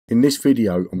In this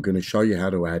video, I'm going to show you how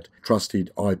to add trusted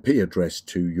IP address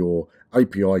to your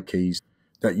API keys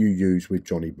that you use with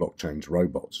Jonny Blockchain's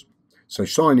robots. So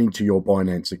sign into your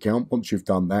Binance account. Once you've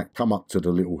done that, come up to the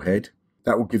little head.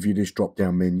 That will give you this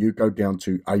drop-down menu. Go down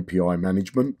to API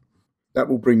Management. That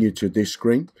will bring you to this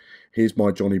screen. Here's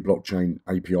my Jonny Blockchain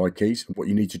API keys. What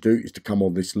you need to do is to come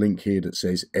on this link here that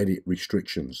says Edit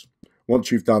Restrictions.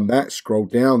 Once you've done that, scroll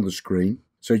down the screen.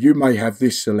 So you may have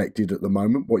this selected at the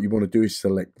moment. What you want to do is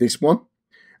select this one.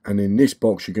 And in this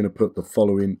box, you're going to put the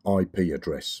following IP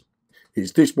address.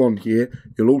 It's this one here.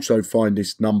 You'll also find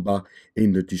this number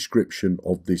in the description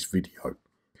of this video.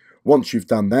 Once you've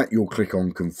done that, you'll click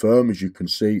on Confirm. As you can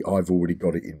see, I've already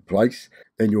got it in place.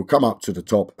 Then you'll come up to the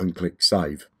top and click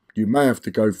Save. You may have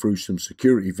to go through some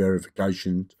security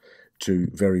verification to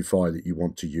verify that you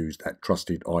want to use that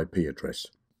trusted IP address.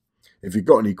 If you've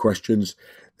got any questions,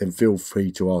 then feel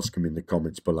free to ask them in the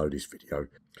comments below this video.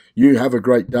 You have a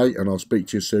great day, and I'll speak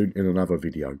to you soon in another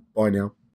video. Bye now.